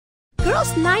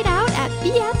girls' night out at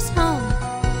BF's home.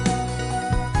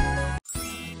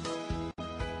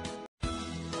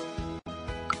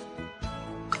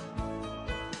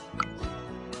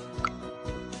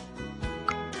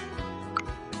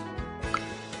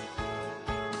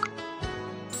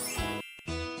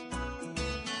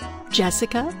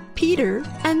 Jessica, Peter,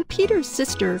 and Peter's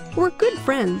sister were good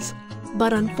friends,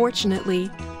 but unfortunately,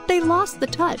 they lost the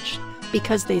touch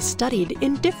because they studied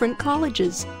in different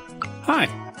colleges. Hi.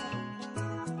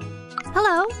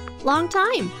 Hello, long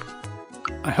time.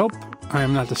 I hope I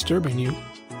am not disturbing you.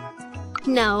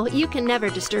 No, you can never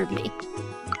disturb me.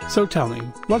 So tell me,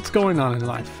 what's going on in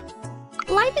life?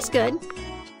 Life is good.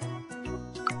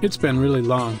 It's been really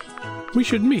long. We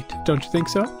should meet, don't you think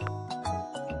so?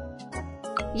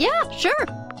 Yeah, sure.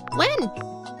 When?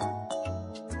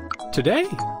 Today?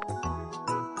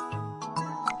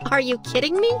 Are you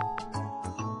kidding me?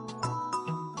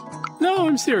 No,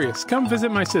 I'm serious. Come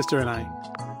visit my sister and I.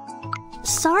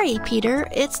 Sorry, Peter,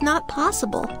 it's not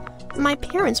possible. My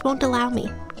parents won't allow me.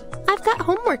 I've got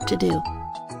homework to do.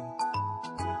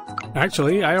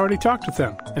 Actually, I already talked with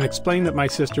them and explained that my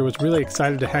sister was really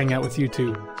excited to hang out with you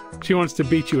too. She wants to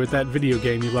beat you at that video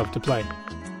game you love to play.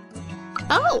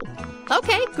 Oh,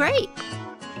 okay, great.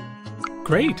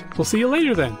 Great. We'll see you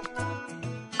later then.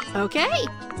 Okay,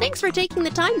 thanks for taking the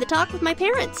time to talk with my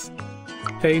parents.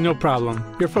 Hey, no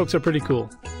problem. Your folks are pretty cool.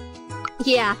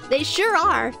 Yeah, they sure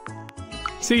are.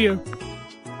 See you.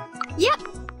 Yep,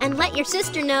 and let your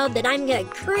sister know that I'm gonna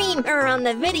cream her on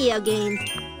the video game.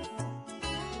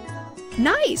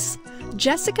 Nice!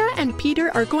 Jessica and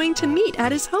Peter are going to meet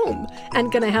at his home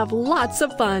and gonna have lots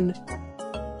of fun.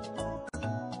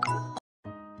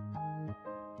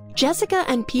 Jessica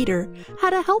and Peter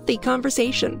had a healthy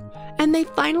conversation, and they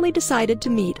finally decided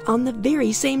to meet on the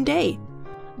very same day.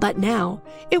 But now,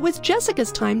 it was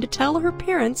Jessica's time to tell her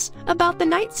parents about the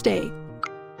night stay.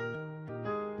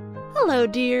 Hello,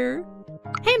 dear.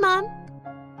 Hey, Mom.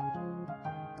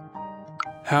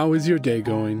 How is your day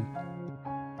going?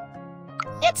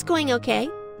 It's going okay.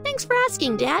 Thanks for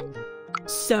asking, Dad.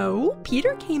 So,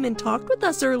 Peter came and talked with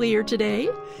us earlier today.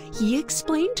 He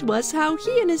explained to us how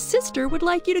he and his sister would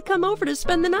like you to come over to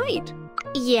spend the night.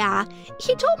 Yeah,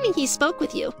 he told me he spoke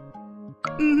with you.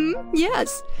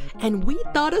 Yes. And we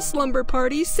thought a slumber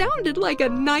party sounded like a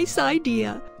nice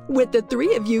idea, with the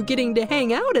three of you getting to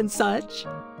hang out and such.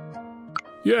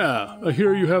 Yeah, I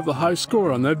hear you have the high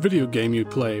score on that video game you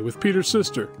play with Peter's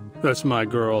sister. That's my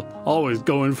girl, always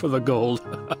going for the gold.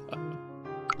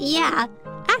 Yeah,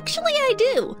 actually I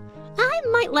do. I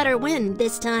might let her win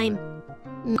this time.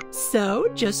 So,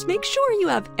 just make sure you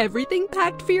have everything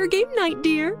packed for your game night,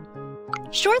 dear.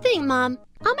 Sure thing, Mom.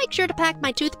 I'll make sure to pack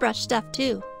my toothbrush stuff,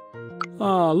 too.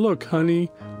 Ah, look, honey.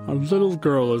 Our little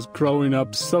girl is growing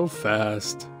up so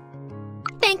fast.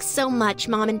 Thanks so much,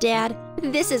 Mom and Dad.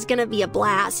 This is gonna be a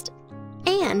blast.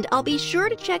 And I'll be sure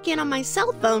to check in on my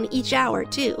cell phone each hour,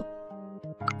 too.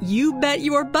 You bet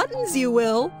your buttons you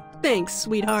will. Thanks,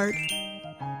 sweetheart.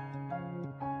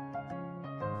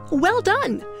 Well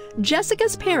done!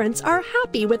 Jessica's parents are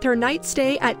happy with her night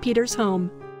stay at Peter's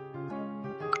home.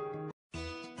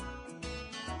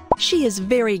 She is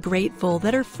very grateful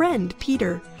that her friend,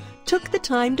 Peter, took the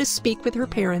time to speak with her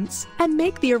parents and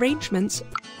make the arrangements.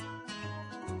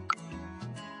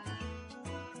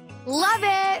 Love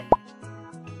it!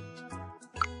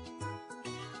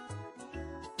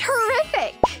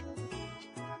 Terrific!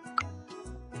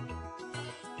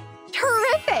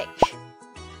 Terrific!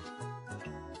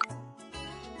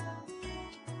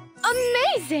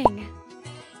 Amazing!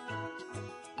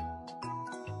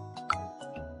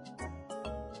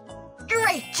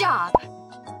 Great job!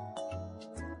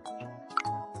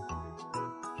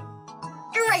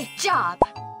 Great job!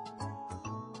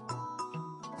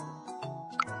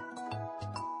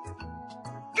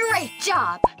 Great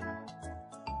job!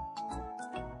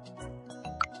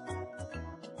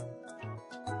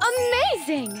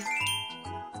 Amazing!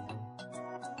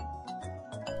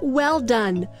 Well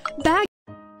done!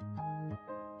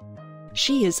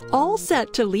 She is all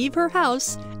set to leave her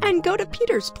house and go to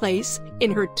Peter's place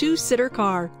in her two-sitter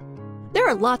car. There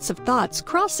are lots of thoughts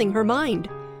crossing her mind,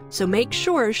 so make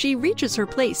sure she reaches her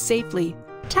place safely.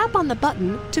 Tap on the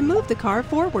button to move the car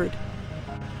forward.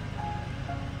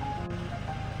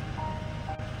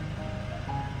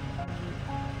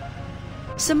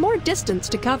 Some more distance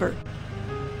to cover.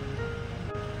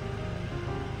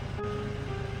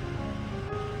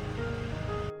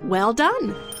 Well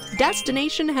done!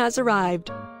 Destination has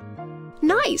arrived.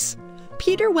 Nice!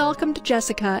 Peter welcomed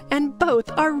Jessica and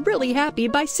both are really happy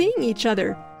by seeing each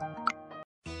other.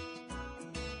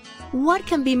 What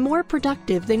can be more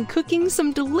productive than cooking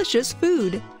some delicious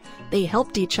food? They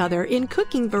helped each other in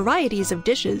cooking varieties of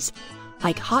dishes,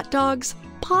 like hot dogs,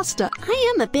 pasta.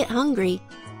 I am a bit hungry.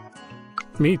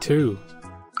 Me too.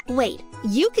 Wait,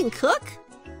 you can cook?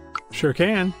 Sure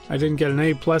can. I didn't get an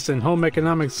A+ in home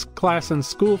economics class in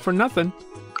school for nothing.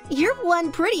 You're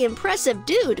one pretty impressive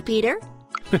dude, Peter.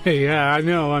 Yeah, I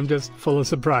know. I'm just full of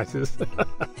surprises.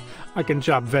 I can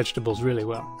chop vegetables really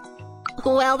well.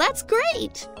 Well, that's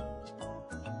great.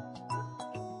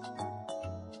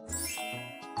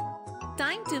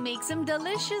 Time to make some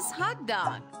delicious hot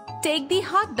dog. Take the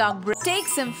hot dog bread. Take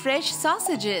some fresh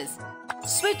sausages.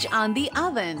 Switch on the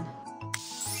oven.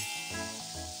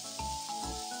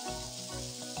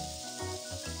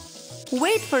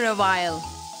 Wait for a while.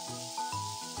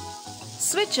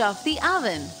 Switch off the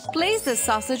oven. Place the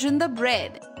sausage in the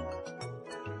bread.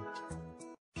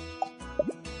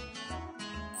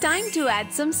 Time to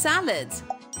add some salads.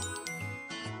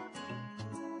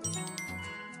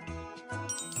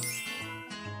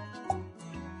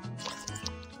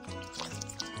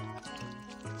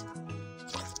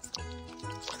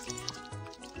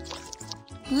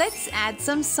 Let's add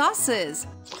some sauces.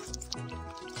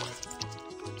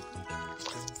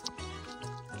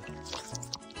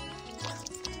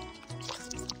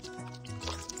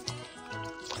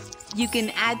 You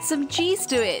can add some cheese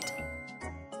to it.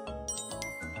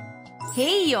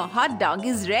 Hey, your hot dog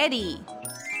is ready.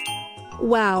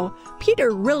 Wow,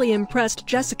 Peter really impressed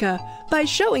Jessica by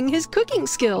showing his cooking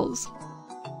skills.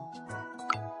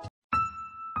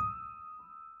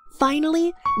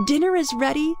 Finally, dinner is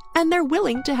ready and they're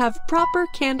willing to have proper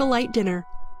candlelight dinner.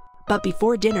 But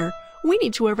before dinner, we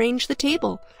need to arrange the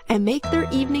table and make their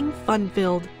evening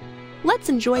fun-filled. Let's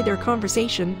enjoy their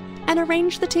conversation and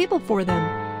arrange the table for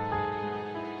them.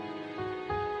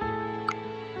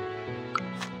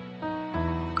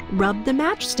 Rub the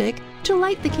matchstick to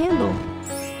light the candle.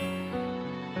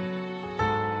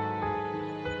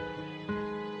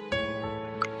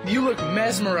 You look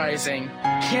mesmerizing.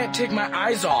 Can't take my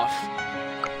eyes off.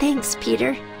 Thanks,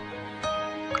 Peter.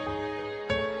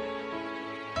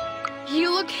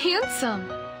 You look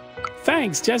handsome.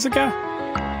 Thanks, Jessica.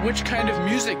 Which kind of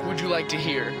music would you like to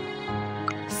hear?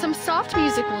 Some soft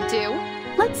music will do.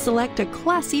 Let's select a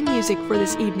classy music for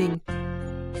this evening.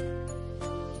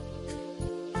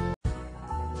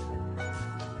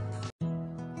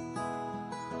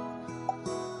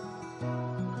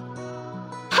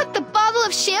 Put the bottle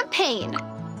of champagne.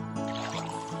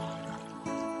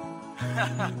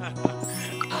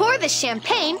 Pour the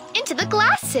champagne into the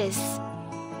glasses.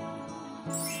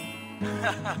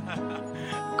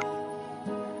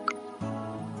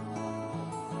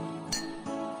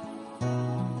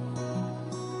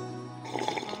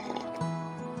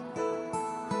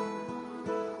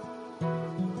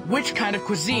 Which kind of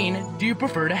cuisine do you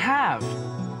prefer to have?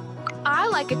 I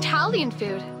like Italian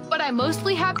food, but I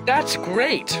mostly have... That's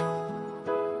great!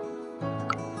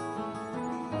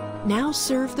 Now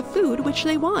serve the food which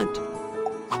they want.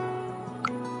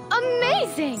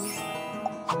 Amazing!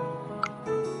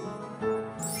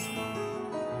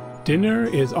 Dinner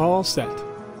is all set.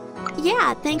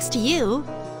 Yeah, thanks to you.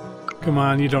 Come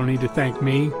on, you don't need to thank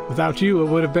me. Without you, it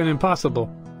would have been impossible.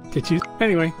 Did you?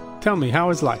 Anyway, tell me, how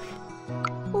is life?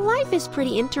 Life is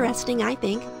pretty interesting, I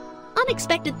think.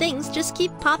 Unexpected things just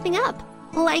keep popping up.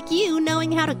 Like you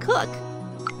knowing how to cook.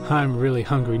 I'm really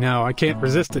hungry now. I can't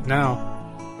resist it now.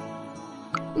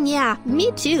 Yeah,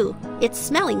 me too. It's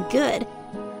smelling good.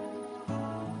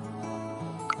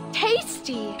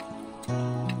 Tasty!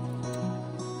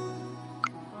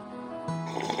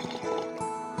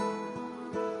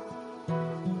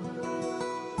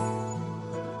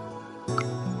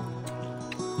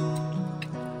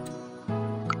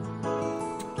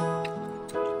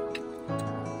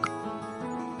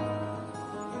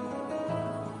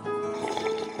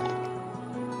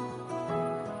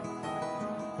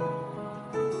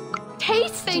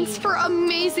 Thanks for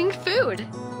amazing food.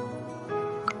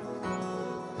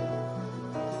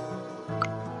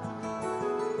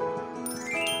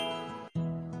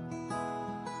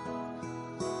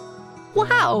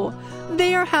 Wow!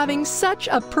 They are having such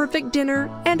a perfect dinner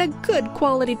and a good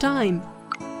quality time.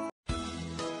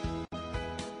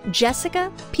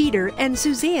 Jessica, Peter, and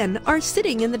Suzanne are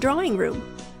sitting in the drawing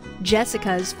room.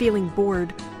 Jessica is feeling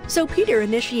bored, so Peter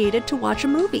initiated to watch a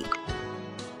movie.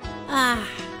 Ah,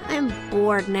 I'm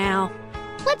bored now.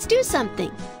 Let's do something.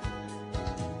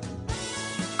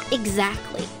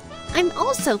 Exactly. I'm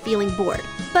also feeling bored,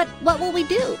 but what will we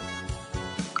do?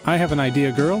 I have an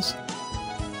idea, girls.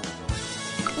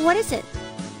 What is it?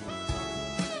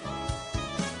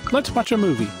 Let's watch a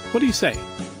movie. What do you say?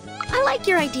 I like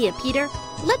your idea, Peter.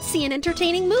 Let's see an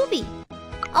entertaining movie.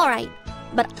 All right,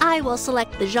 but I will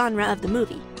select the genre of the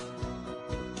movie.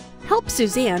 Help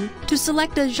Suzanne to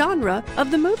select a genre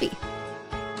of the movie.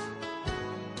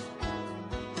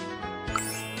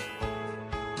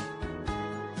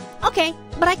 Okay,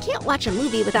 but I can't watch a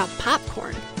movie without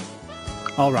popcorn.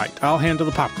 All right, I'll handle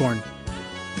the popcorn.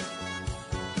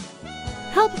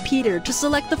 Help Peter to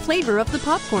select the flavor of the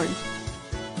popcorn.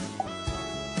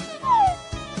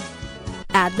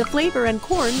 Add the flavor and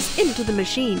corns into the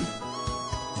machine.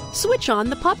 Switch on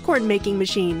the popcorn making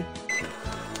machine.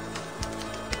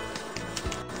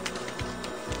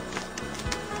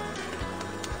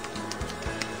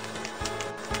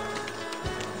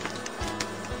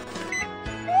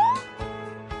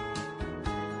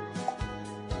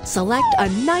 Select a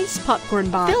nice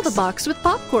popcorn box. Fill the box with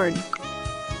popcorn.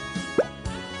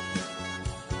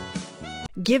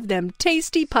 Give them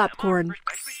tasty popcorn.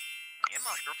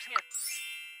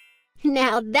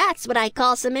 Now that's what I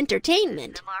call some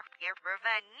entertainment.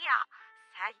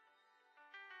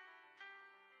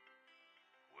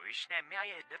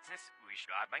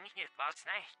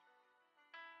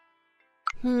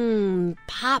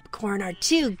 Popcorn are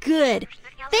too good.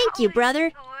 Thank you,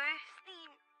 brother.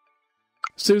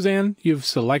 Suzanne, you've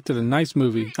selected a nice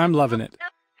movie. I'm loving it.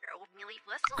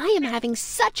 I am having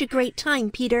such a great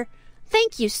time, Peter.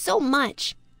 Thank you so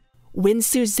much. When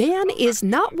Suzanne is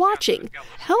not watching,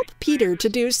 help Peter to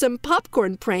do some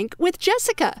popcorn prank with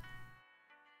Jessica.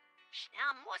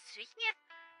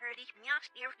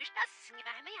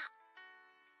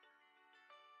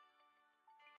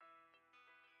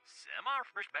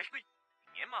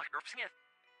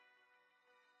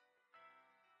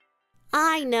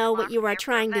 I know what you are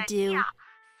trying to do.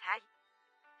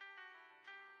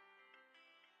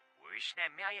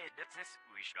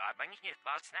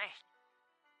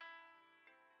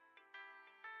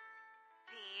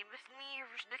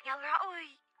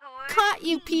 Caught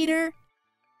you, Peter.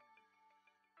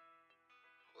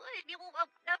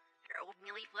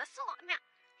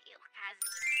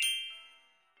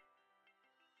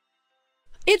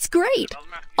 It's great!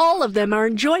 All of them are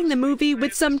enjoying the movie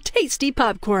with some tasty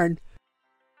popcorn.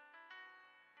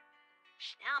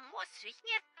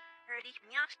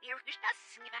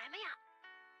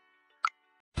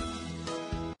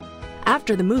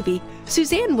 After the movie,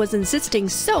 Suzanne was insisting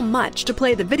so much to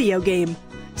play the video game,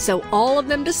 so all of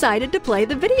them decided to play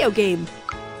the video game.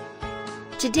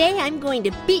 Today I'm going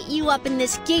to beat you up in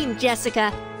this game,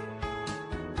 Jessica.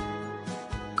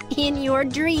 In your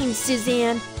dreams,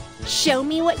 Suzanne. Show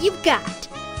me what you've got.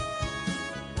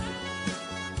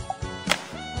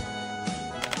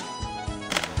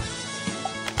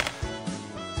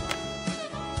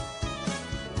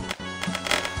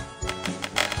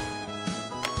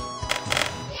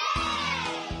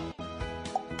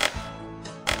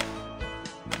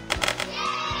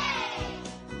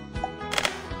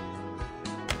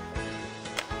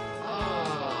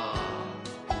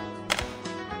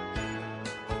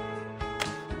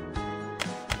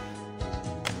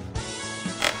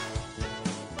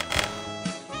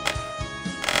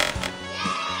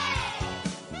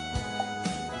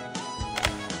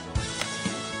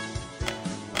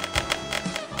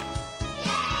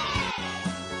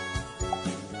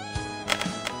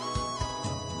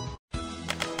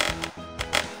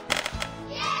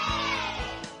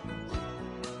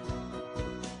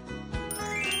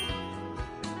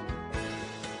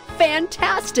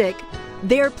 Fantastic!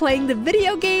 They're playing the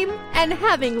video game and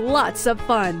having lots of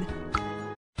fun.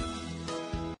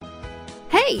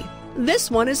 Hey, this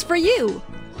one is for you.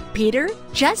 Peter,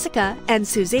 Jessica, and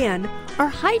Suzanne are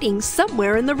hiding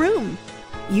somewhere in the room.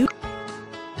 You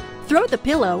throw the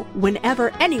pillow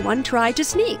whenever anyone tries to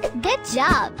sneak. Good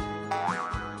job.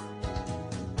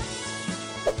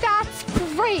 That's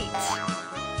great!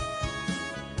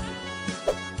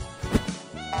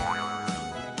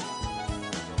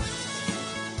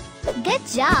 Good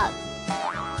job.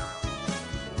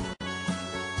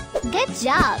 Good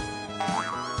job.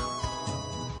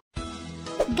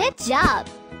 Good job.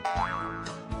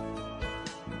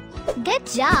 Good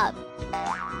job.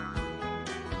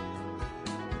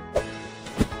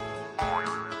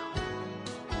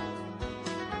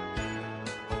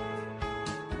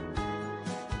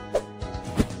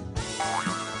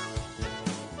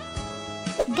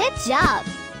 Good job.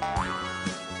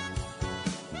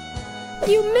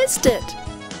 You missed it!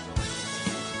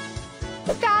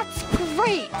 That's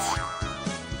great!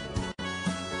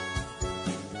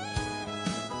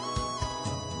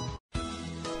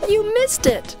 You missed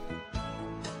it!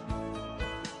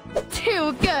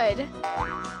 Too good!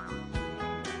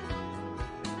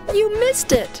 You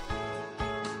missed it!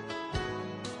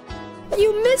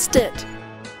 You missed it!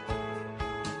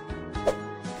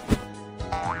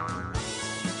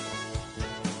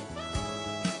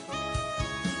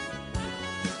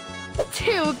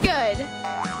 Too good.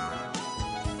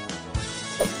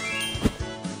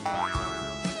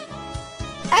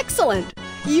 Excellent!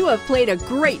 You have played a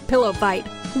great pillow fight.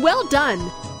 Well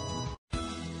done!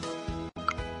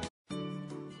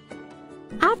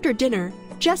 After dinner,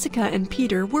 Jessica and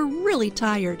Peter were really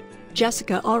tired.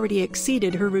 Jessica already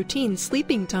exceeded her routine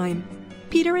sleeping time.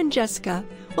 Peter and Jessica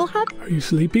will have... Are you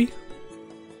sleepy?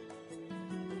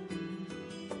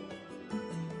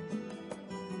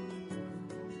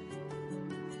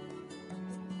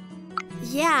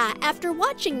 Yeah, after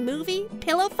watching movie,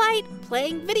 pillow fight,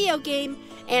 playing video game,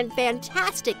 and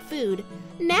fantastic food,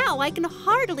 now I can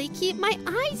hardly keep my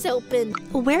eyes open.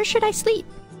 Where should I sleep?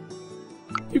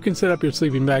 You can set up your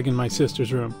sleeping bag in my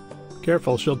sister's room.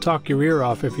 Careful, she'll talk your ear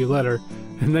off if you let her,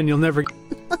 and then you'll never...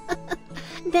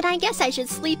 Then I guess I should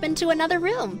sleep into another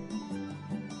room.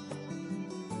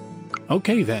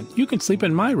 Okay then, you can sleep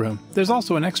in my room. There's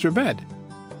also an extra bed.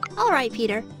 All right,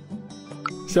 Peter.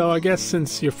 So I guess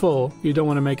since you're full, you don't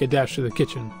want to make a dash to the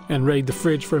kitchen and raid the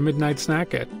fridge for a midnight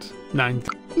snack at 9.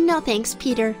 No thanks,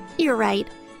 Peter. You're right.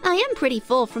 I am pretty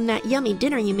full from that yummy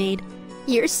dinner you made.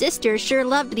 Your sister sure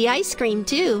loved the ice cream,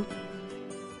 too.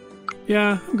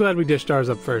 Yeah, I'm glad we dished ours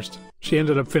up first. She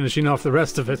ended up finishing off the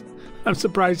rest of it. I'm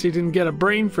surprised she didn't get a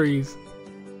brain freeze.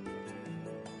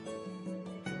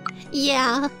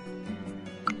 Yeah.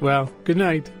 Well, good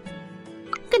night.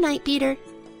 Good night, Peter.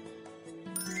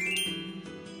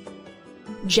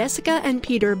 Jessica and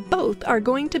Peter both are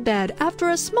going to bed after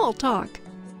a small talk.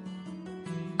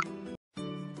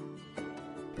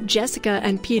 Jessica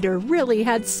and Peter really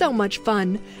had so much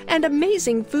fun and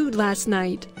amazing food last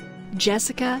night.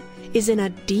 Jessica is in a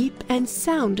deep and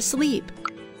sound sleep.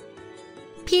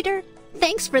 Peter,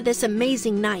 thanks for this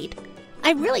amazing night.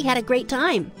 I really had a great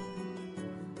time.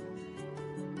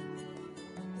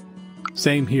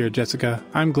 Same here, Jessica.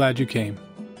 I'm glad you came.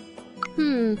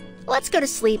 Let's go to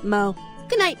sleep, Mo.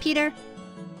 Good night, Peter.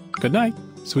 Good night.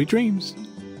 Sweet dreams.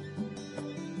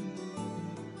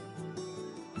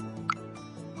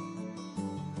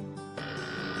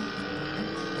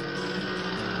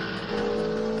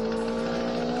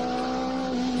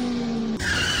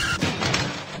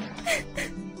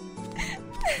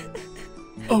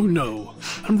 Oh no,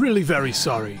 I'm really very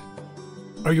sorry.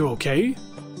 Are you okay?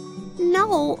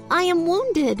 No, I am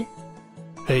wounded.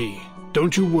 Hey,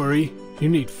 don't you worry. You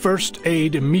need first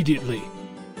aid immediately.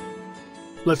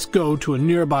 Let's go to a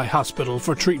nearby hospital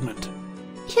for treatment.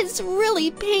 It's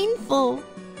really painful.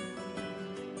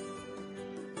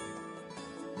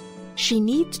 She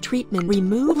needs treatment.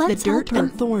 Remove the dirt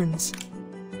and thorns.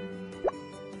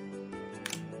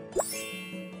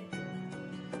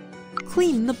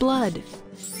 Clean the blood.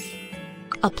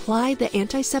 Apply the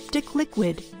antiseptic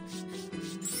liquid.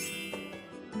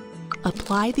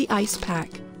 Apply the ice pack.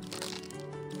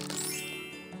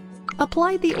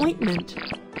 Apply the ointment.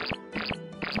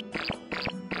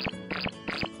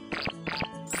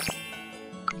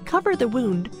 Cover the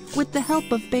wound with the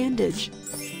help of bandage.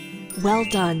 Well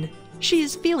done. She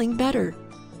is feeling better.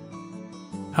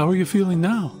 How are you feeling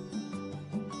now?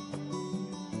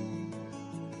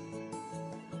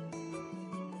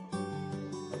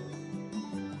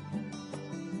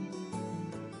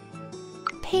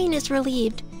 Pain is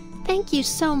relieved. Thank you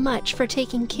so much for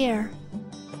taking care.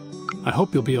 I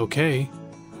hope you'll be okay.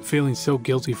 I'm feeling so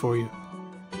guilty for you.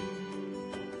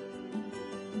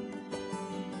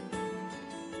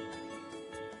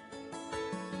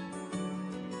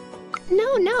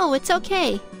 No, it's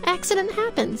okay. Accident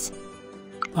happens.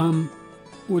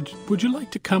 Would you like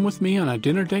to come with me on a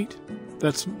dinner date?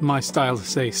 That's my style to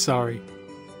say sorry.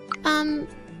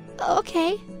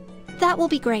 Okay. That will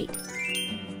be great.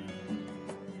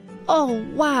 Oh,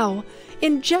 wow!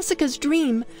 In Jessica's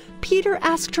dream, Peter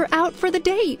asked her out for the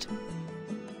date.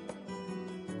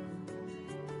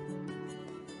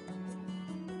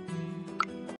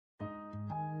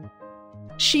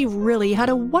 She really had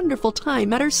a wonderful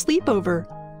time at her sleepover.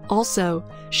 Also,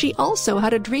 she also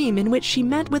had a dream in which she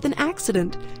met with an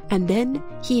accident, and then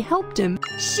he helped him.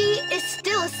 She is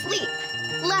still asleep.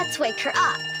 Let's wake her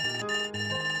up.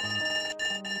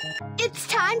 It's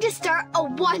time to start a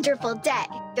wonderful day.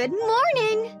 Good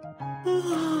morning.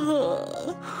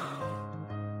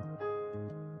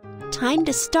 Time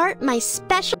to start my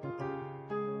special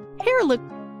Hair look.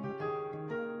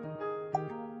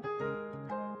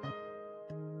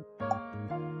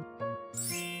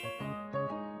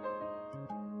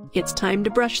 It's time to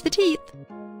brush the teeth.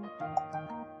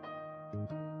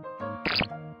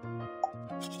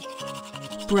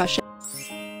 Brush it.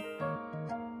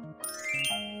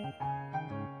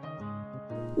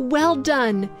 Well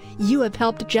done! You have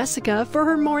helped Jessica for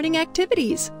her morning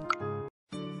activities.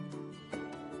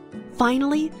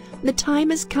 Finally, the time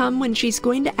has come when she's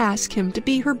going to ask him to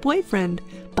be her boyfriend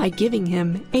by giving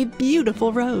him a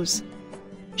beautiful rose.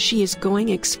 She is going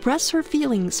to express her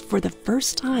feelings for the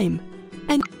first time.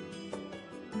 And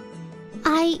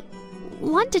I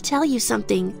want to tell you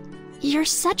something. You're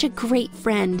such a great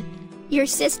friend. Your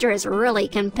sister is really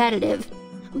competitive.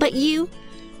 But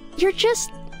you're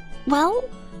just, well,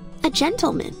 a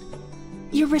gentleman.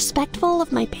 You're respectful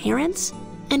of my parents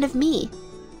and of me.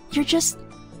 You're just,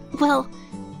 well,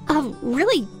 a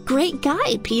really great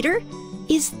guy, Peter.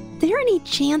 Is there any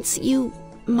chance you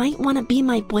might want to be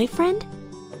my boyfriend?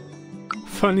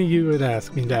 Funny you would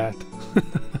ask me that.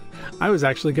 I was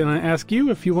actually going to ask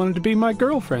you if you wanted to be my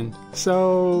girlfriend.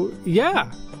 So,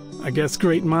 yeah, I guess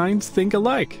great minds think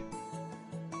alike.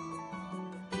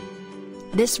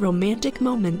 this romantic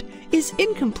moment is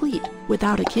incomplete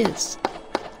without a kiss.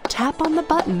 Tap on the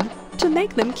button to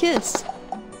make them kiss.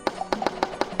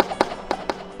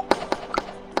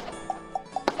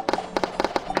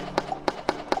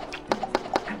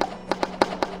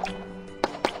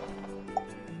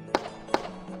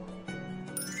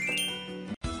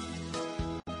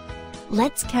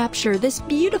 Let's capture this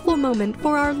beautiful moment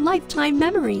for our lifetime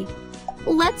memory.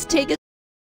 Let's take a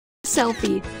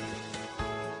selfie.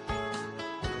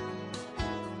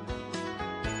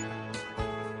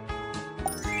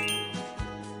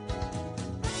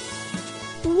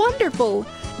 Wonderful!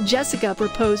 Jessica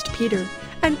proposed Peter,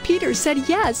 and Peter said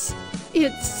yes.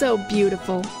 It's so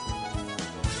beautiful.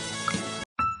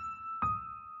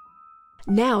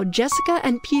 Now Jessica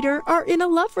and Peter are in a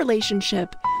love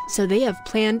relationship, so they have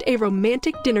planned a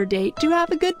romantic dinner date to have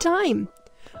a good time.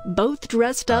 Both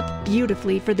dressed up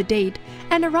beautifully for the date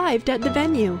and arrived at the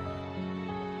venue.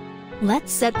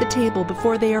 Let's set the table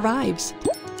before they arrives.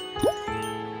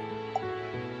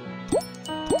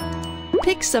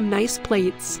 Pick some nice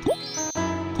plates.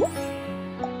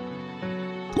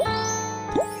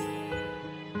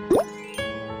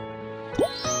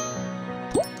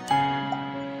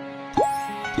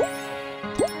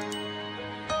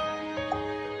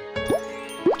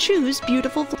 Choose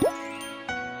beautiful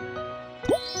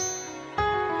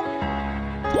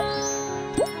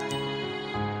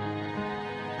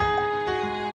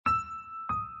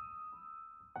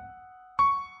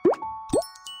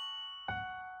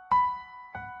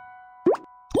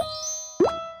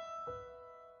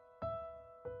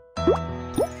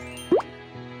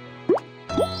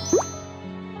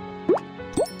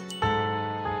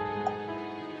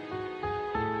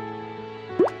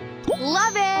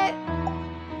Love it!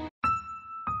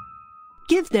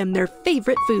 Give them their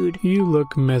favorite food. You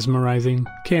look mesmerizing.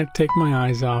 Can't take my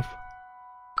eyes off.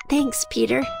 Thanks,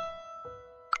 Peter.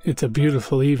 It's a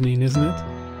beautiful evening, isn't it?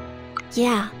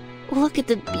 Yeah, look at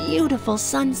the beautiful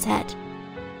sunset.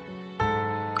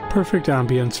 Perfect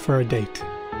ambience for a date.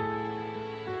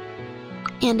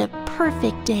 And a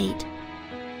perfect date.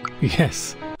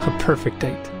 Yes, a perfect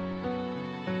date.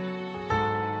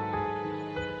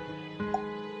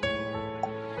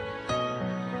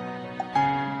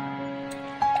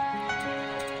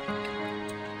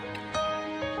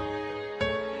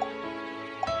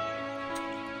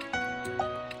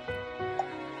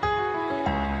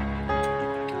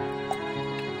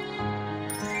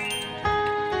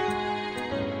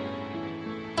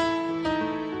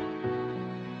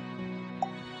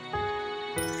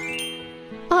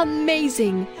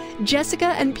 Amazing!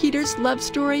 Jessica and Peter's love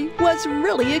story was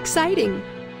really exciting.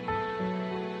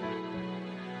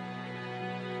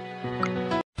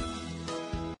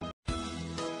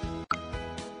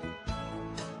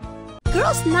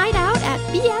 Girls' night out at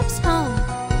BF's home.